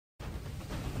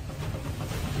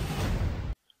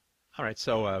All right,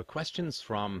 so questions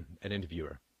from an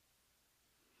interviewer.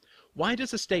 Why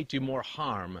does the state do more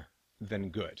harm than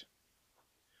good?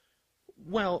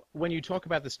 Well, when you talk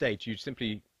about the state, you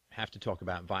simply have to talk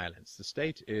about violence. The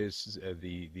state is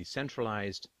the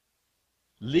centralized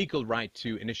legal right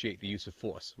to initiate the use of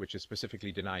force, which is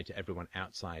specifically denied to everyone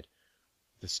outside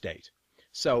the state.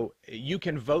 So you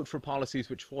can vote for policies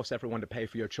which force everyone to pay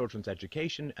for your children's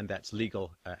education, and that's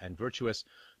legal and virtuous,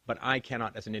 but I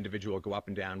cannot, as an individual, go up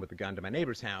and down with a gun to my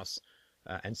neighbor's house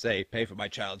and say, pay for my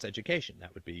child's education.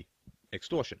 That would be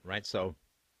extortion, right? So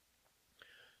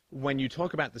when you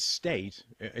talk about the state,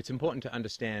 it's important to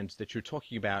understand that you're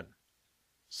talking about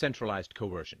centralized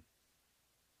coercion.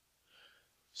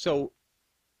 So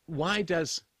why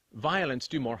does violence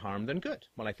do more harm than good?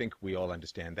 Well, I think we all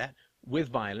understand that. With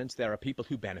violence, there are people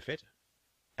who benefit,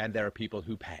 and there are people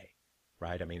who pay,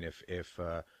 right? I mean, if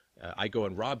I go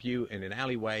and rob you in an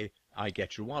alleyway, I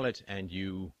get your wallet, and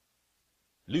you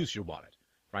lose your wallet,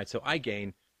 right? So I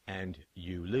gain, and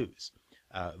you lose.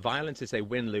 Violence is a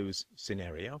win-lose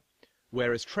scenario,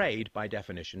 whereas trade, by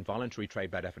definition, voluntary trade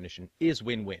by definition, is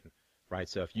win-win, right?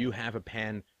 So if you have a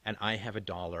pen and I have a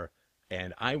dollar,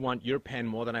 and I want your pen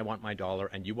more than I want my dollar,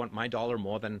 and you want my dollar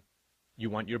more than you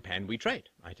want your pen, we trade.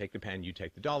 I take the pen, you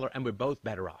take the dollar, and we're both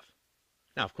better off.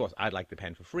 Now, of course, I'd like the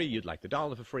pen for free, you'd like the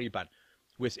dollar for free, but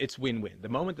it's win-win. The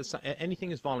moment that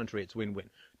anything is voluntary, it's win-win.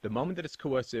 The moment that it's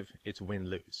coercive, it's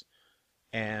win-lose.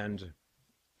 And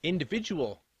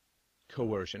individual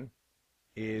coercion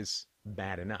is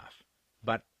bad enough,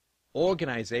 but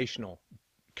organizational,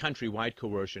 countrywide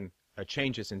coercion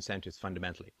changes incentives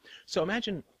fundamentally. So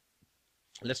imagine,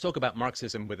 let's talk about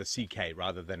Marxism with a CK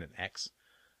rather than an X.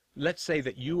 Let's say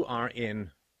that you are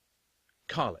in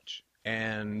college,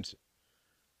 and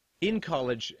in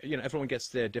college, you know, everyone gets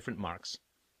their different marks,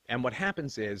 and what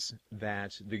happens is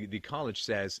that the college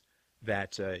says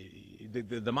that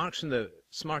the marks from the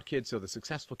smart kids or the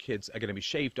successful kids are going to be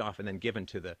shaved off and then given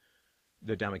to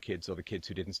the dumber kids or the kids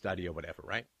who didn't study or whatever,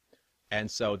 right? And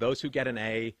so those who get an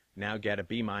A now get a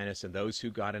B minus, and those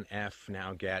who got an F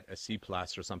now get a C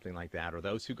plus or something like that, or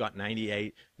those who got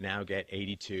 98 now get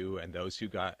 82, and those who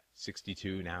got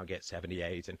 62 now get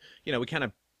 78, and you know, we kind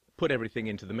of put everything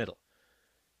into the middle.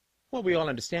 Well, we all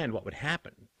understand what would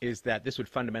happen is that this would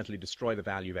fundamentally destroy the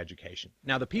value of education.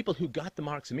 Now, the people who got the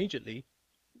marks immediately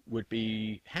would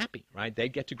be happy, right?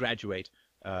 They'd get to graduate,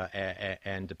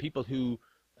 and the people who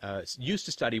used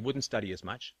to study wouldn't study as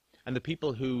much. And the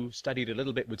people who studied a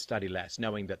little bit would study less,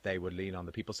 knowing that they would lean on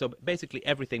the people. So basically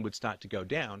everything would start to go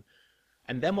down.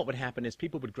 And then what would happen is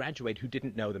people would graduate who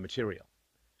didn't know the material.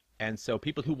 And so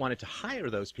people who wanted to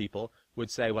hire those people would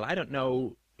say, well, I don't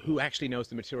know who actually knows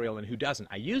the material and who doesn't.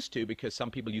 I used to, because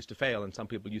some people used to fail and some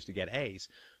people used to get A's.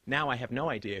 Now I have no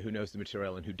idea who knows the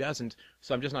material and who doesn't,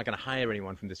 so I'm just not going to hire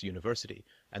anyone from this university.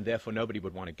 And therefore nobody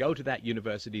would want to go to that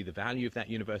university. The value of that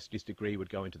university's degree would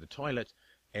go into the toilet.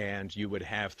 And you would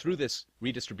have, through this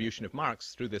redistribution of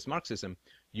marks, through this Marxism,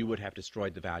 you would have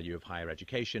destroyed the value of higher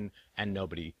education, and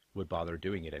nobody would bother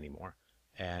doing it anymore.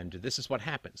 And this is what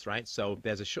happens, right? So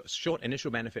there's a short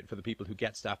initial benefit for the people who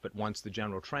get stuff, but once the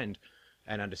general trend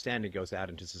and understanding goes out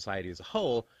into society as a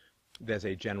whole, there's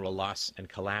a general loss and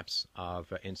collapse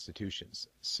of institutions.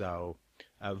 So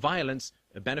violence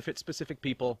benefits specific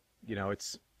people. You know,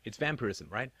 it's vampirism,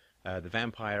 right? The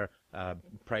vampire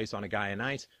preys on a guy a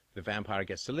night. The vampire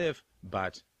gets to live,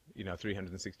 but, you know,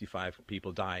 365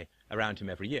 people die around him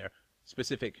every year.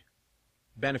 Specific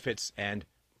benefits and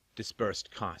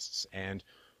dispersed costs. And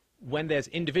when there's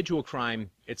individual crime,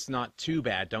 it's not too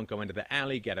bad. Don't go into the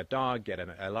alley, get a dog, get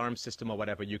an alarm system or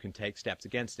whatever. You can take steps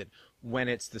against it. When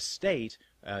it's the state,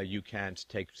 you can't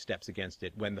take steps against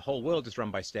it. When the whole world is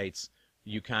run by states,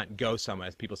 you can't go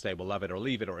somewhere. People say, well, love it or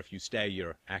leave it, or if you stay,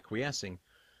 you're acquiescing.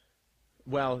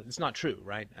 Well, it's not true,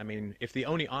 right? I mean, if the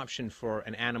only option for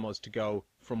an animal is to go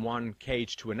from one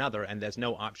cage to another and there's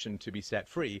no option to be set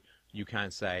free, you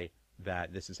can't say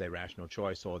that this is a rational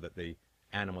choice or that the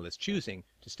animal is choosing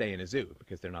to stay in a zoo,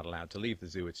 because they're not allowed to leave the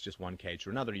zoo. It's just one cage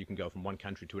or another. You can go from one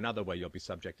country to another where you'll be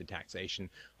subject to taxation,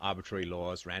 arbitrary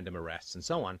laws, random arrests, and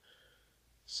so on.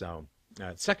 So,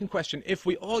 second question, if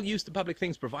we all use the public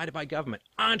things provided by government,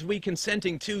 aren't we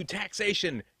consenting to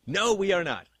taxation? No, we are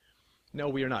not. No,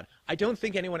 we are not. I don't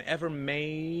think anyone ever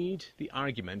made the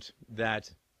argument that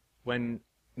when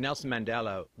Nelson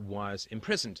Mandela was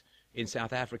imprisoned in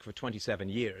South Africa for 27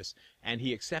 years and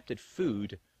he accepted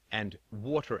food and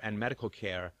water and medical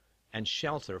care and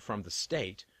shelter from the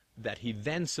state, that he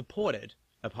then supported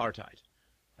apartheid.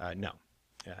 No.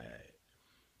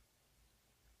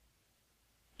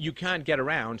 You can't get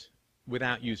around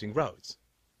without using roads,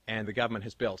 and the government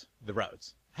has built the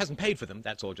roads. Hasn't paid for them,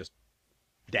 that's all just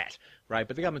debt, right?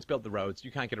 But the government's built the roads.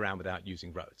 You can't get around without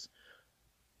using roads.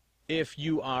 If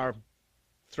you are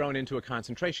thrown into a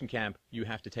concentration camp, you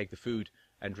have to take the food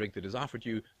and drink that is offered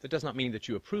you. That does not mean that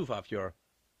you approve of your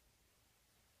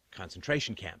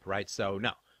concentration camp, right? So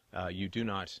no, you do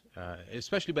not,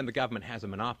 especially when the government has a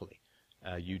monopoly,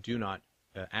 you do not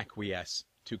acquiesce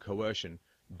to coercion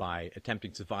by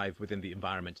attempting to survive within the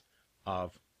environment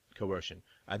of coercion.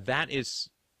 That is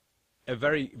a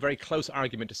very, very close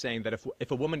argument to saying that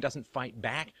if a woman doesn't fight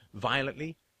back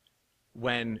violently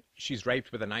when she's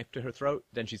raped with a knife to her throat,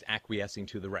 then she's acquiescing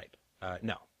to the rape.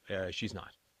 No, she's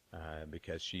not,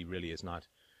 because she really is not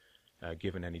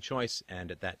given any choice,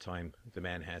 and at that time the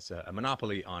man has a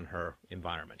monopoly on her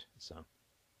environment. So,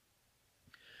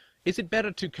 is it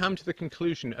better to come to the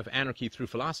conclusion of anarchy through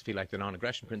philosophy like the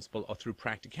non-aggression principle, or through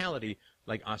practicality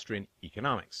like Austrian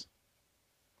economics?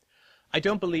 I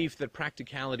don't believe that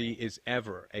practicality is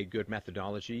ever a good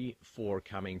methodology for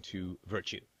coming to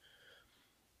virtue,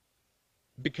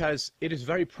 because it is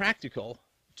very practical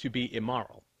to be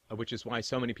immoral, which is why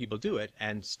so many people do it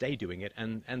and stay doing it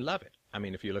and love it. I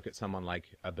mean, if you look at someone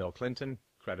like Bill Clinton,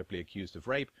 credibly accused of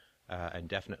rape, and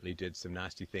definitely did some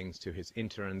nasty things to his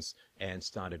interns and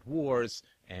started wars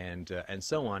and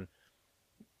so on.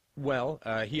 Well,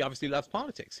 he obviously loves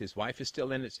politics. His wife is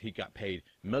still in it. He got paid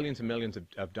millions and millions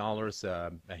of dollars.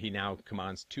 He now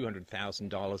commands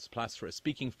 $200,000 plus for a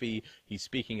speaking fee. He's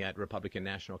speaking at Republican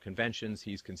national conventions.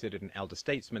 He's considered an elder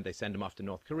statesman. They send him off to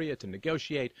North Korea to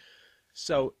negotiate.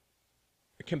 So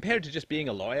compared to just being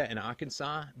a lawyer in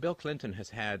Arkansas, Bill Clinton has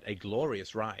had a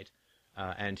glorious ride.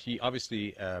 And he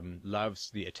obviously loves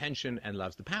the attention and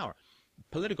loves the power.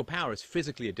 Political power is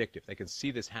physically addictive. They can see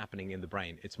this happening in the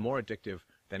brain. It's more addictive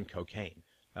than cocaine,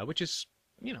 which is,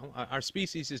 you know, our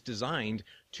species is designed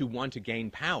to want to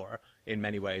gain power in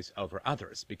many ways over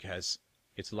others, because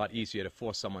it's a lot easier to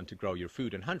force someone to grow your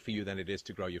food and hunt for you than it is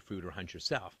to grow your food or hunt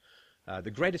yourself.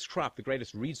 The greatest crop, the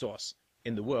greatest resource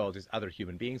in the world is other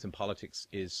human beings, and politics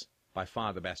is by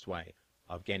far the best way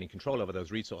of gaining control over those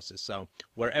resources. So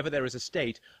wherever there is a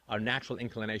state, our natural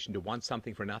inclination to want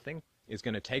something for nothing is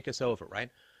going to take us over, right?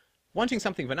 Wanting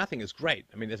something for nothing is great.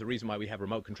 I mean, there's a reason why we have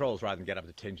remote controls rather than get up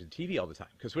to change the TV all the time,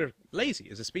 because we're lazy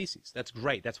as a species. That's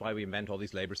great. That's why we invent all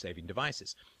these labor-saving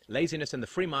devices. Laziness in the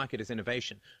free market is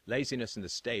innovation. Laziness in the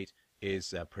state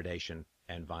is predation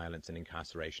and violence and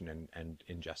incarceration and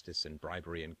injustice and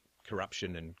bribery and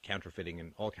corruption and counterfeiting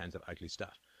and all kinds of ugly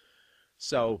stuff.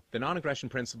 So the non-aggression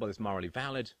principle is morally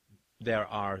valid. There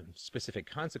are specific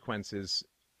consequences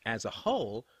as a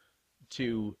whole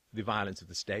to the violence of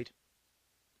the state.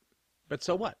 But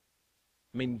so what?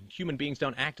 I mean, human beings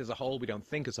don't act as a whole. We don't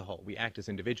think as a whole. We act as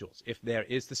individuals. If there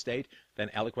is the state, then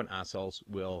eloquent assholes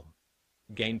will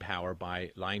gain power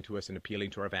by lying to us and appealing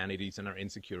to our vanities and our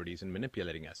insecurities and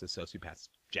manipulating us, as sociopaths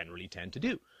generally tend to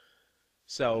do.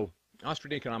 So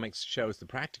Austrian economics shows the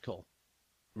practical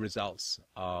results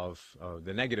of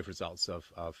the negative results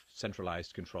of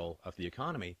centralized control of the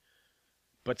economy.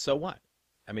 But so what?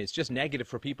 I mean, it's just negative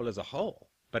for people as a whole,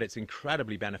 but it's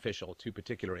incredibly beneficial to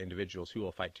particular individuals who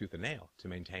will fight tooth and nail to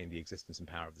maintain the existence and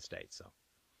power of the state. So,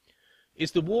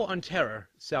 is the war on terror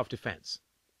self-defense?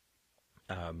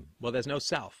 Well, there's no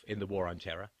self in the war on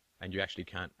terror, and you actually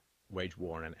can't wage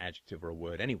war on an adjective or a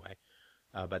word anyway.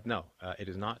 But no, it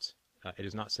is not. It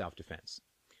is not self-defense.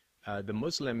 The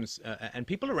Muslims and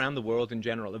people around the world in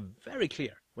general are very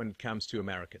clear when it comes to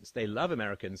Americans. They love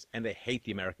Americans and they hate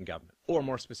the American government. Or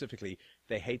more specifically,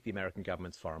 they hate the American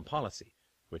government's foreign policy,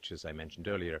 which, as I mentioned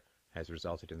earlier, has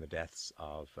resulted in the deaths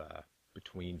of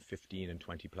between 15 and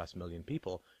 20 plus million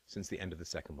people since the end of the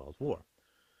Second World War.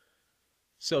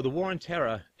 So the war on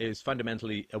terror is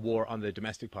fundamentally a war on the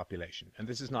domestic population. And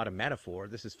this is not a metaphor.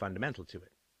 This is fundamental to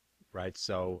it. Right?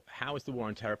 So how is the war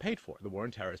on terror paid for? The war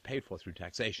on terror is paid for through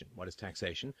taxation. What is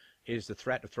taxation? It is the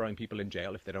threat of throwing people in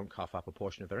jail if they don't cough up a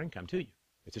portion of their income to you.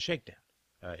 It's a shakedown.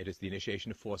 It is the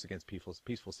initiation of force against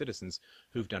peaceful citizens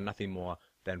who've done nothing more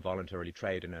than voluntarily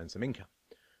trade and earn some income.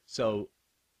 So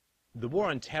the war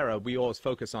on terror, we always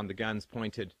focus on the guns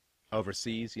pointed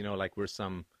overseas, you know, like we're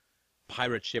some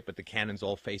pirate ship with the cannons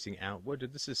all facing outward.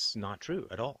 This is not true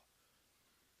at all.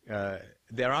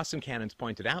 There are some cannons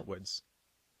pointed outwards,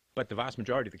 but the vast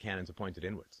majority of the cannons are pointed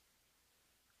inwards.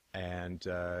 And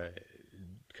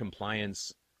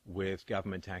compliance with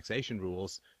government taxation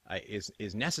rules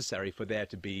is necessary for there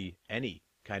to be any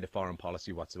kind of foreign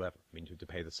policy whatsoever. I mean, to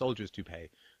pay the soldiers, to pay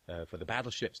for the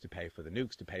battleships, to pay for the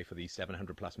nukes, to pay for the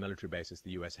 700 plus military bases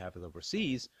the U.S. have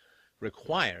overseas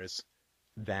requires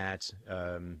that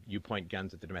you point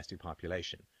guns at the domestic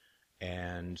population.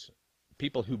 And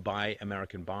people who buy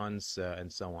American bonds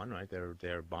and so on, right?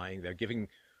 They're giving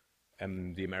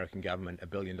the American government $1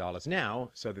 billion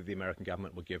now, so that the American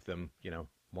government will give them,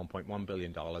 $1.1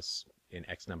 billion in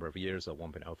X number of years, or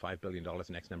 $1.05 billion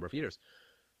in X number of years.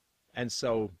 And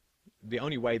so the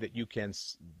only way that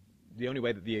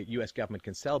the U.S. government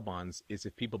can sell bonds is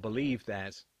if people believe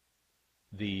that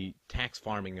the tax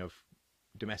farming of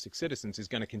domestic citizens is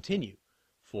going to continue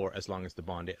for as long as the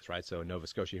bond is, right? So in Nova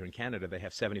Scotia here in Canada, they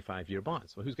have 75-year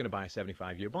bonds. Well, who's going to buy a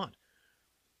 75-year bond?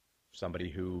 Somebody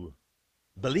who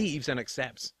believes and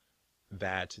accepts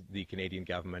that the Canadian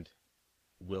government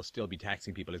will still be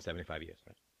taxing people in 75 years,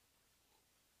 right?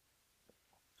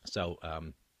 So,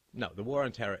 no, the war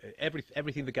on terror,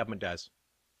 everything the government does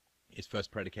is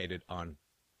first predicated on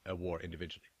a war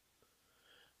individually.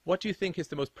 What do you think is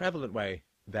the most prevalent way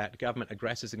that government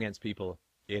aggresses against people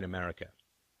in America?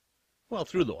 Well,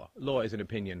 through law. Law is an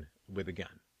opinion with a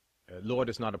gun. Law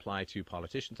does not apply to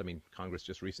politicians. I mean, Congress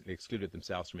just recently excluded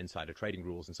themselves from insider trading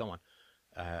rules and so on.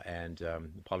 And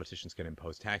politicians can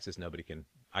impose taxes.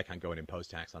 I can't go and impose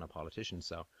tax on a politician.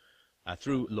 So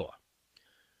through law.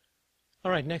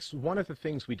 All right, next, one of the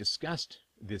things we discussed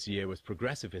this year was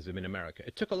progressivism in America.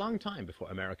 It took a long time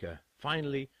before America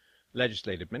finally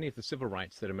legislated many of the civil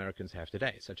rights that Americans have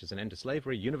today, such as an end to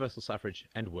slavery, universal suffrage,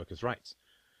 and workers' rights.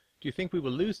 Do you think we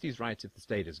will lose these rights if the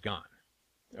state is gone?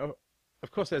 Oh, of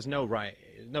course, there's no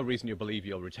reason you believe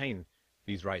you'll retain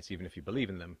these rights, even if you believe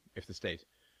in them, if the state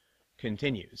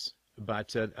continues.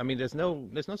 But I mean, there's no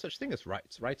such thing as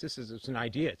rights. Rights, it's an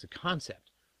idea, it's a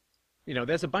concept.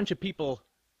 There's a bunch of people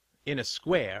in a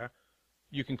square.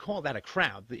 You can call that a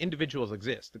crowd. The individuals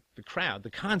exist. The crowd, the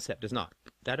concept does not.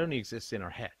 That only exists in our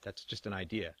head. That's just an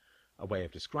idea, a way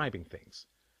of describing things.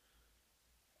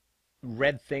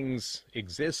 Red things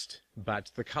exist,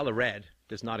 but the color red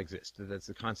does not exist. That's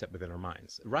a concept within our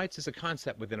minds. Rights is a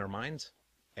concept within our minds,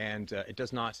 and it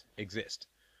does not exist.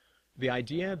 The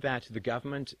idea that the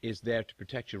government is there to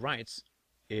protect your rights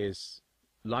is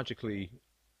logically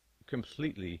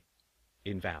completely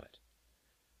invalid.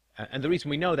 And the reason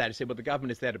we know that is, well, the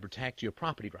government is there to protect your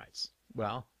property rights.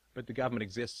 Well, but the government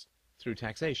exists through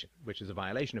taxation, which is a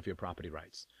violation of your property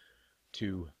rights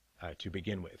to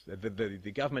begin with.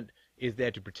 The government is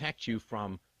there to protect you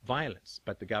from violence,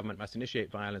 but the government must initiate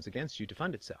violence against you to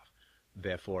fund itself.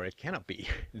 Therefore, it cannot be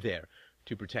there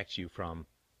to protect you from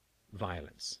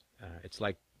violence. It's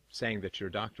like saying that your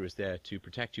doctor is there to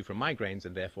protect you from migraines,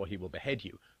 and therefore he will behead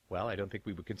you. Well, I don't think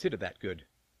we would consider that good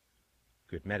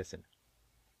medicine.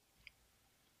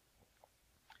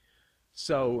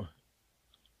 So,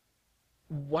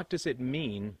 what does it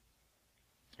mean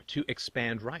to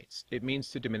expand rights? It means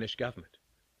to diminish government.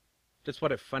 That's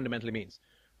what it fundamentally means.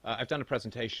 I've done a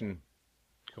presentation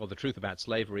called The Truth About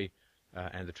Slavery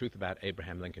and The Truth About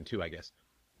Abraham Lincoln too, I guess,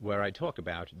 where I talk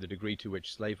about the degree to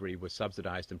which slavery was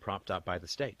subsidized and propped up by the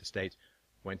state. The state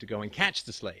went to go and catch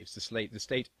the slaves. The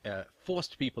state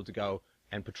forced people to go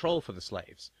and patrol for the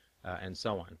slaves and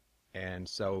so on. And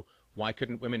so why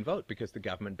couldn't women vote? Because the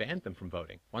government banned them from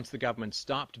voting. Once the government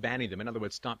stopped banning them, in other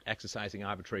words, stopped exercising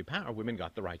arbitrary power, women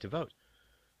got the right to vote.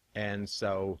 And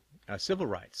so civil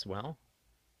rights, well,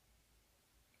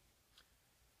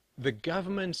 the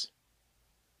government,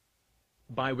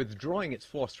 by withdrawing its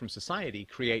force from society,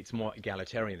 creates more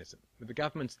egalitarianism. The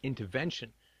government's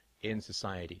intervention in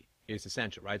society is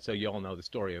essential, right? So you all know the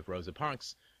story of Rosa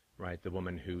Parks, right? The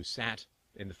woman who sat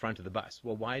in the front of the bus.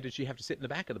 Well, why did she have to sit in the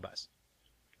back of the bus?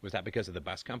 Was that because of the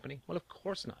bus company? Well, of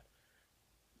course not.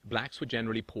 Blacks were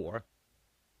generally poor,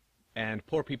 and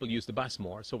poor people used the bus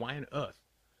more, so why on earth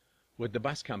would the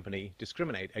bus company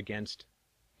discriminate against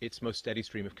its most steady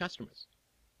stream of customers?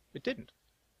 It didn't.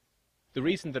 The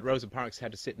reason that Rosa Parks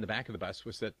had to sit in the back of the bus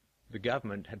was that the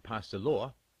government had passed a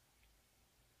law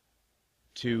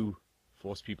to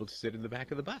force people to sit in the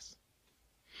back of the bus.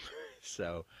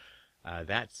 So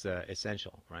that's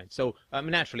essential, right? So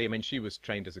naturally, I mean, she was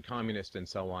trained as a communist and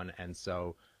so on, and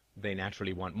so they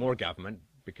naturally want more government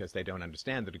because they don't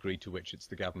understand the degree to which it's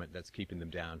the government that's keeping them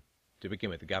down to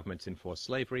begin with. The government's enforced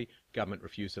slavery, government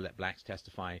refused to let blacks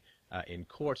testify in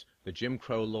court, the Jim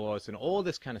Crow laws, and all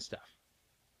this kind of stuff.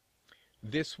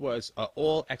 This was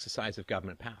all exercise of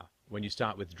government power. When you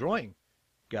start withdrawing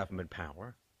government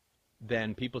power,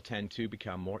 then people tend to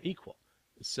become more equal.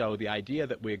 So the idea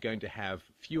that we're going to have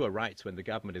fewer rights when the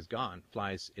government is gone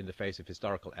flies in the face of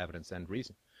historical evidence and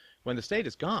reason. When the state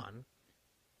is gone,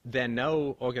 then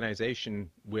no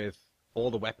organization with all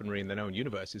the weaponry in the known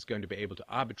universe is going to be able to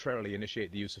arbitrarily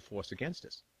initiate the use of force against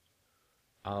us.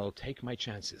 I'll take my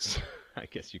chances, I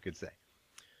guess you could say.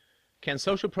 Can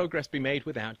social progress be made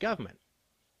without government?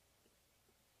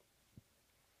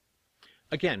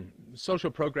 Again,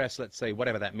 social progress, let's say,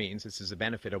 whatever that means, this is a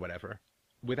benefit or whatever,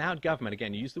 without government,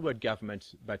 again, you use the word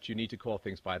government, but you need to call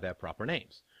things by their proper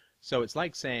names. So it's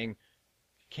like saying,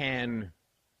 can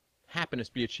happiness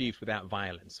be achieved without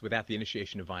violence, without the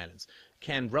initiation of violence?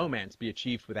 Can romance be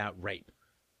achieved without rape?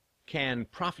 Can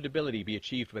profitability be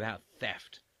achieved without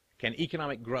theft? Can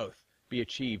economic growth be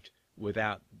achieved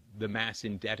without the mass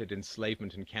indebted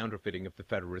enslavement and counterfeiting of the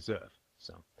Federal Reserve?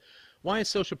 So, why is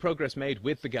social progress made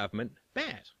with the government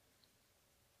bad?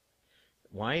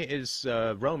 Why is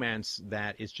romance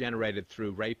that is generated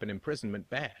through rape and imprisonment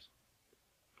bad?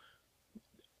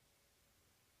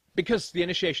 Because the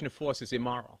initiation of force is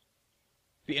immoral.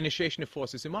 The initiation of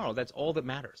force is immoral. That's all that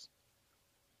matters.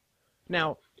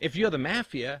 Now, if you're the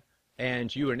mafia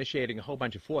and you are initiating a whole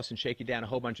bunch of force and shaking down a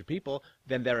whole bunch of people,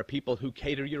 then there are people who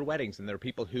cater your weddings, and there are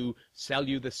people who sell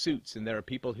you the suits, and there are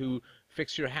people who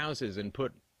fix your houses and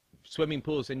put swimming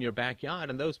pools in your backyard,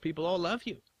 and those people all love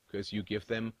you because you give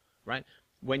them, right?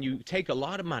 When you take a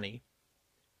lot of money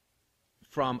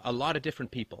from a lot of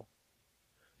different people,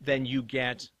 then you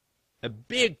get a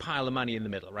big pile of money in the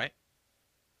middle, right?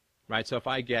 Right, so if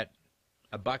I get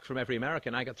 $1 from every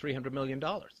American, I got $300 million.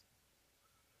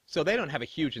 So they don't have a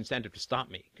huge incentive to stop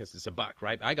me because it's $1,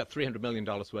 right? I got $300 million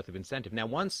worth of incentive. Now,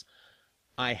 once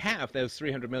I have those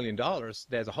 $300 million,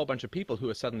 there's a whole bunch of people who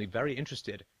are suddenly very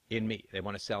interested in me. They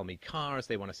want to sell me cars,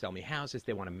 they want to sell me houses,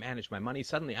 they want to manage my money.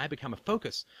 Suddenly I become a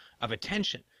focus of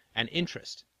attention and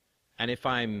interest. And if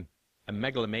I'm a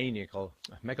megalomaniacal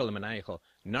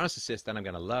narcissist, then I'm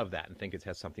going to love that and think it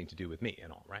has something to do with me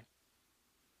and all, right?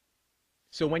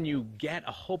 So when you get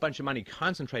a whole bunch of money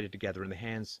concentrated together in the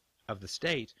hands of the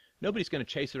state, nobody's going to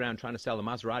chase around trying to sell a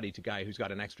Maserati to a guy who's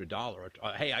got an extra dollar.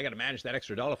 Or, hey, I got to manage that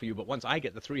extra dollar for you, but once I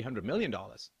get the $300 million,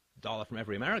 dollar from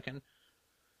every American,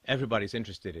 everybody's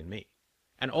interested in me.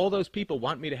 And all those people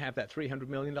want me to have that $300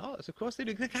 million. Of course they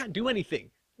do. They can't do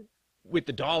anything with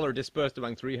the dollar dispersed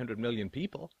among 300 million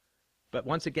people. But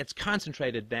once it gets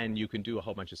concentrated, then you can do a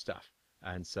whole bunch of stuff.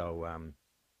 And so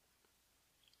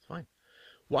it's fine.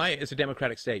 Why is a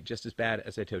democratic state just as bad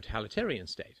as a totalitarian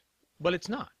state? Well, it's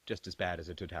not just as bad as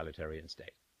a totalitarian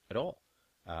state at all.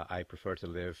 I prefer to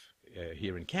live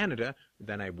here in Canada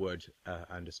than I would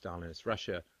under Stalinist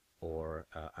Russia or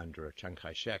under Chiang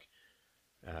Kai-shek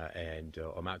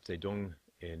or Mao Zedong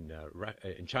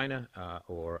in China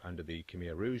or under the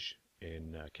Khmer Rouge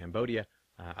in Cambodia.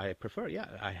 I prefer,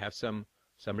 I have some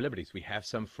liberties. We have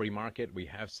some free market. We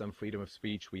have some freedom of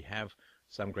speech. We have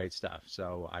some great stuff.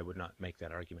 So I would not make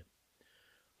that argument.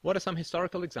 What are some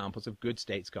historical examples of good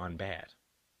states gone bad?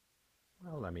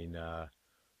 Well, I mean,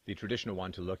 the traditional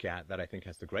one to look at that I think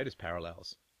has the greatest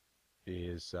parallels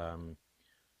is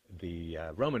the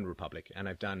Roman Republic. And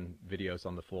I've done videos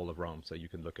on the fall of Rome, so you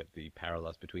can look at the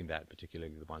parallels between that,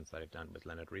 particularly the ones that I've done with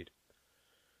Leonard Reed.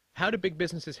 How do big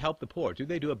businesses help the poor? Do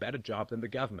they do a better job than the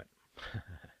government?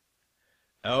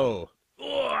 Oh,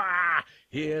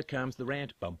 here comes the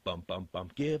rant. Bump, bump, bump,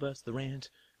 bump. Give us the rant.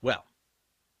 Well,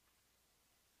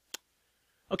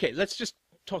 okay, let's just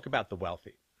talk about the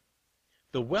wealthy.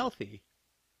 The wealthy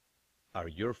are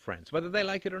your friends, whether they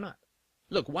like it or not.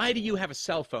 Look, why do you have a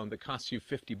cell phone that costs you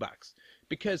 $50?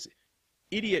 Because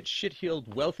idiot,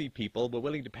 shit-heeled, wealthy people were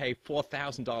willing to pay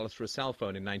 $4,000 for a cell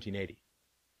phone in 1980,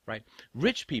 right?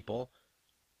 Rich people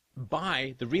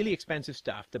buy the really expensive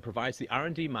stuff that provides the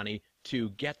R&D money to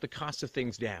get the cost of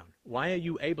things down. Why are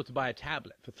you able to buy a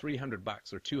tablet for $300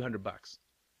 or $200?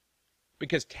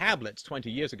 Because tablets 20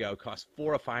 years ago cost $4,000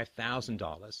 or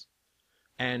 $5,000,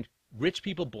 and rich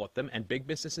people bought them, and big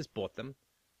businesses bought them,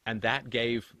 and that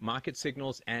gave market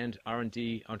signals and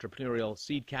R&D entrepreneurial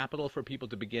seed capital for people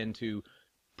to begin to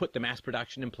put the mass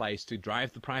production in place to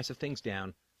drive the price of things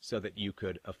down so that you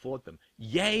could afford them.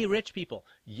 Yay, rich people.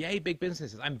 Yay, big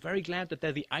businesses. I'm very glad that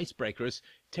they're the icebreakers,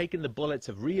 taking the bullets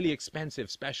of really expensive,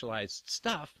 specialized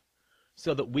stuff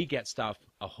so that we get stuff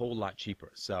a whole lot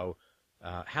cheaper. So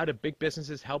how do big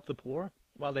businesses help the poor?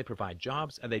 Well, they provide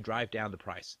jobs and they drive down the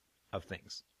price of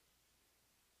things.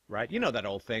 Right? You know that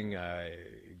old thing,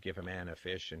 give a man a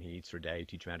fish and he eats for a day,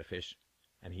 teach a man to fish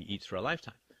and he eats for a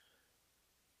lifetime.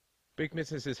 Big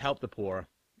businesses help the poor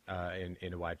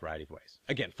in a wide variety of ways.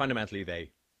 Again, fundamentally,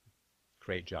 they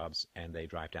create jobs and they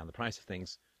drive down the price of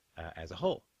things as a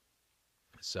whole.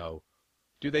 So,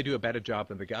 do they do a better job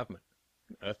than the government?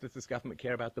 On earth does this government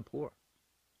care about the poor?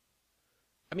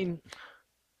 I mean,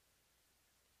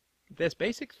 there's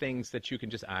basic things that you can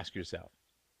just ask yourself.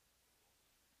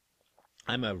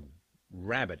 I'm a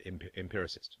rabid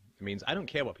empiricist. It means I don't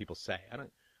care what people say. I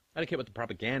don't care what the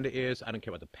propaganda is. I don't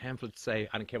care what the pamphlets say.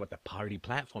 I don't care what the party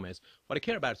platform is. What I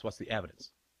care about is what's the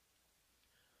evidence.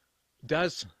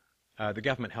 Does the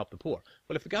government help the poor?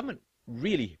 Well, if the government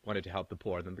really wanted to help the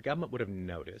poor, then the government would have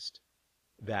noticed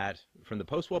that from the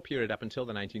post-war period up until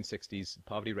the 1960s, the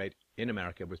poverty rate in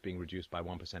America was being reduced by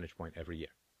 1 percentage point every year.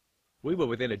 We were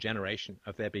within a generation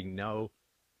of there being no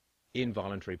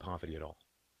involuntary poverty at all.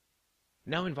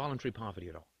 No involuntary poverty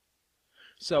at all.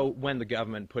 So when the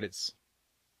government put its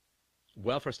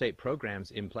welfare state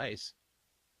programs in place,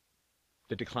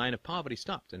 the decline of poverty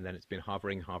stopped, and then it's been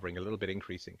hovering, a little bit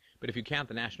increasing. But if you count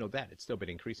the national debt, it's still been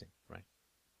increasing, right?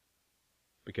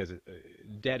 Because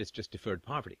debt is just deferred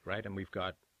poverty, right? And we've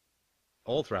got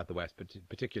all throughout the West, but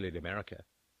particularly America,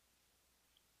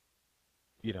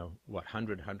 you know, what,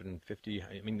 100, 150,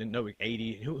 I mean, no,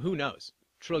 80, who knows?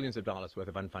 Trillions of dollars worth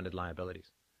of unfunded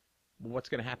liabilities. Well, what's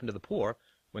going to happen to the poor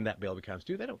when that bill becomes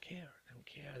due? They don't care. They don't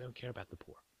care. They don't care about the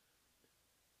poor.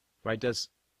 Right? Does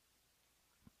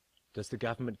the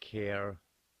government care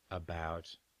about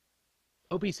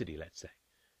obesity, let's say?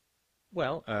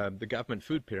 Well, the government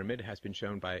food pyramid has been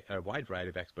shown by a wide variety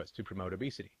of experts to promote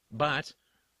obesity. But,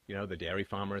 you know, the dairy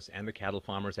farmers and the cattle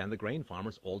farmers and the grain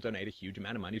farmers all donate a huge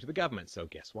amount of money to the government. So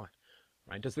guess what?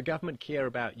 Right? Does the government care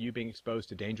about you being exposed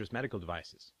to dangerous medical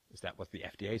devices? Is that what the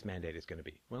FDA's mandate is going to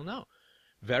be? Well, no.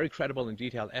 Very credible and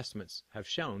detailed estimates have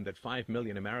shown that 5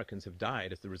 million Americans have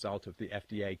died as the result of the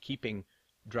FDA keeping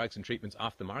drugs and treatments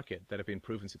off the market that have been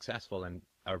proven successful and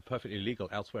are perfectly legal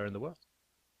elsewhere in the world.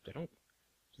 They don't.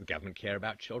 Does the government care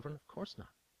about children? Of course not.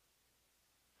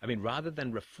 I mean, rather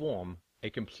than reform a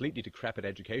completely decrepit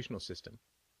educational system,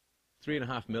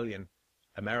 3.5 million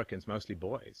Americans, mostly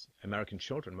boys, American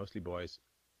children, mostly boys,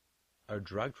 are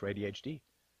drugged for ADHD.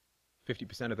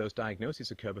 50% of those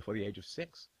diagnoses occur before the age of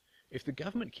 6. If the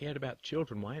government cared about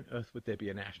children, why on earth would there be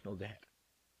a national debt?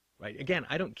 Right? Again,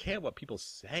 I don't care what people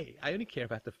say. I only care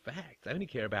about the facts. I only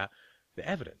care about the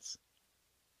evidence.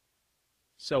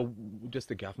 So does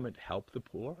the government help the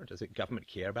poor? Or does the government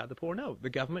care about the poor? No, the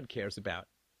government cares about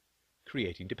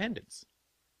creating dependence.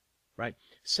 Right?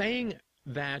 Saying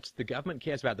that the government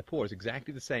cares about the poor is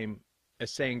exactly the same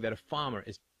as saying that a farmer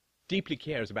deeply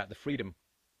cares about the freedom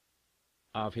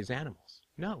of his animals.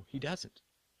 No, he doesn't.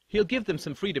 He'll give them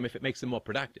some freedom if it makes them more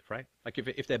productive, right? Like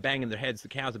if they're banging their heads, the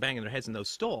cows are banging their heads in those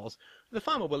stalls, the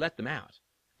farmer will let them out,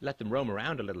 let them roam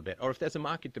around a little bit. Or if there's a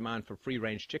market demand for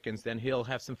free-range chickens, then he'll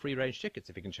have some free-range chickens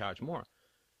if he can charge more.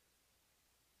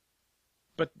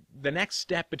 But the next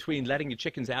step between letting your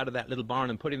chickens out of that little barn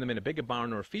and putting them in a bigger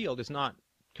barn or a field is not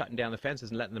cutting down the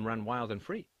fences and letting them run wild and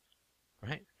free,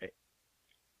 right?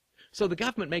 So the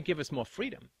government may give us more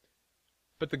freedom,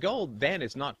 but the goal then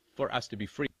is not for us to be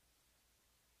free.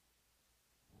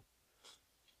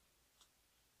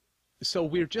 So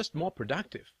we're just more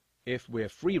productive if we're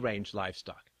free-range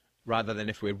livestock rather than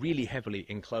if we're really heavily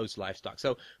enclosed livestock.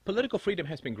 So political freedom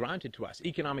has been granted to us.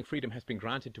 Economic freedom has been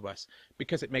granted to us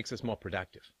because it makes us more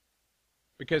productive.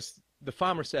 Because the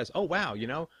farmer says, oh, wow, you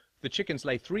know, the chickens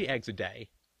lay 3 eggs a day.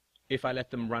 If I let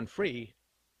them run free,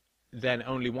 then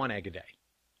only 1 egg a day.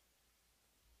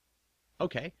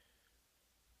 Okay.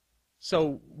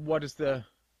 So what does the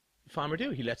farmer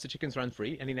do? He lets the chickens run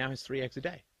free, and he now has 3 eggs a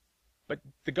day. But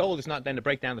the goal is not then to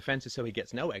break down the fences so he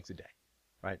gets no eggs a day,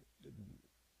 right?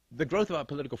 The growth of our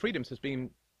political freedoms has been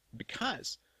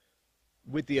because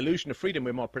with the illusion of freedom,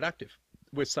 we're more productive.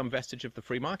 With some vestige of the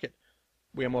free market,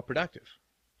 we are more productive.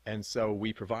 And so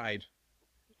we provide,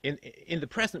 in the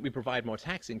present, we provide more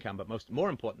tax income, but more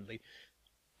importantly,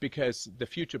 because the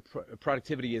future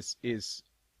productivity is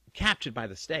captured by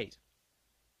the state,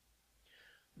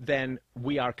 then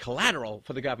we are collateral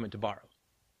for the government to borrow.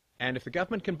 And if the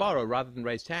government can borrow rather than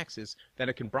raise taxes, then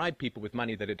it can bribe people with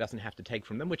money that it doesn't have to take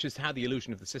from them, which is how the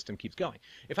illusion of the system keeps going.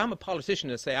 If I'm a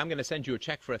politician and say, I'm going to send you a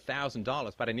check for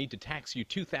 $1,000, but I need to tax you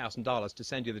 $2,000 to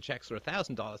send you the checks for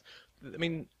 $1,000, I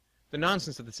mean, the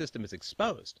nonsense of the system is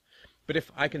exposed. But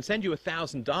if I can send you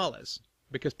 $1,000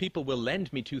 because people will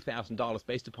lend me $2,000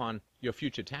 based upon your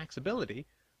future taxability,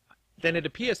 then it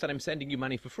appears that I'm sending you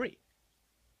money for free.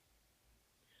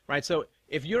 Right? So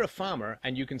if you're a farmer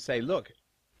and you can say, look,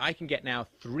 I can get now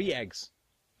 3 eggs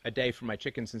a day from my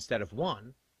chickens instead of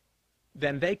 1,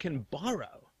 then they can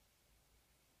borrow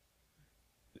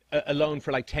a loan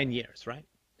for like 10 years, right?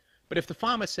 But if the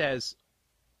farmer says,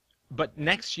 but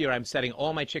next year I'm setting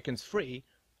all my chickens free,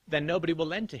 then nobody will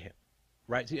lend to him,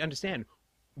 right? So you understand,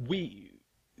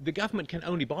 the government can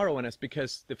only borrow on us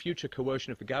because the future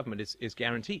coercion of the government is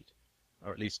guaranteed,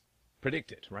 or at least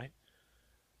predicted, right?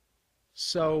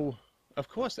 So, of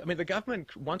course, I mean, the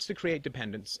government wants to create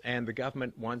dependence, and the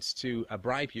government wants to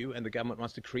bribe you, and the government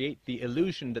wants to create the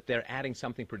illusion that they're adding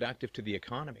something productive to the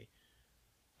economy.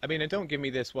 I mean, and don't give me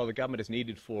this, well, the government is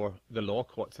needed for the law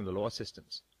courts and the law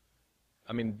systems.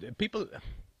 I mean, people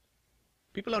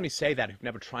only say that who've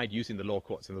never tried using the law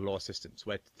courts and the law systems,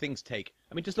 where things take,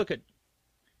 I mean, just look at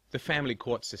the family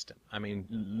court system. I mean,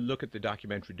 look at the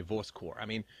documentary Divorce Court. I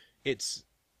mean, it's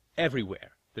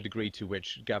everywhere, the degree to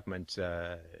which government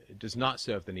does not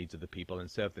serve the needs of the people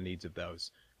and serve the needs of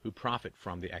those who profit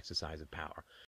from the exercise of power.